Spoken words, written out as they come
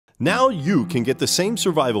Now you can get the same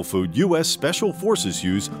survival food U.S. Special Forces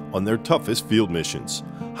use on their toughest field missions.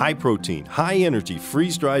 High-protein, high-energy,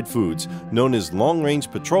 freeze-dried foods known as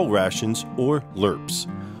long-range patrol rations or LRPs.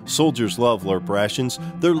 Soldiers love LRP rations.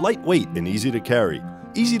 They're lightweight and easy to carry,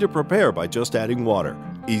 easy to prepare by just adding water,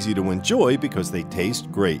 easy to enjoy because they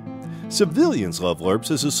taste great. Civilians love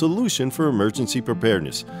LRPs as a solution for emergency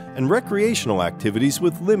preparedness and recreational activities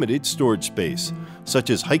with limited storage space, such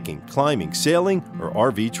as hiking, climbing, sailing, or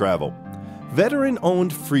RV travel.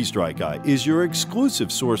 Veteran-owned Freeze Dry Guy is your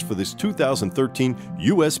exclusive source for this 2013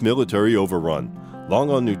 U.S. military overrun. Long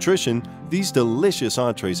on nutrition, these delicious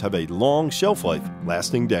entrees have a long shelf life,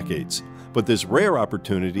 lasting decades. But this rare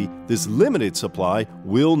opportunity, this limited supply,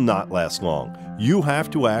 will not last long. You have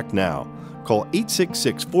to act now. Call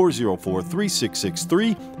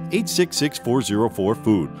 866-404-3663,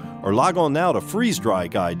 866-404-FOOD, or log on now to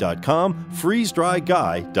freezedryguy.com,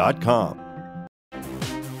 freezedryguy.com.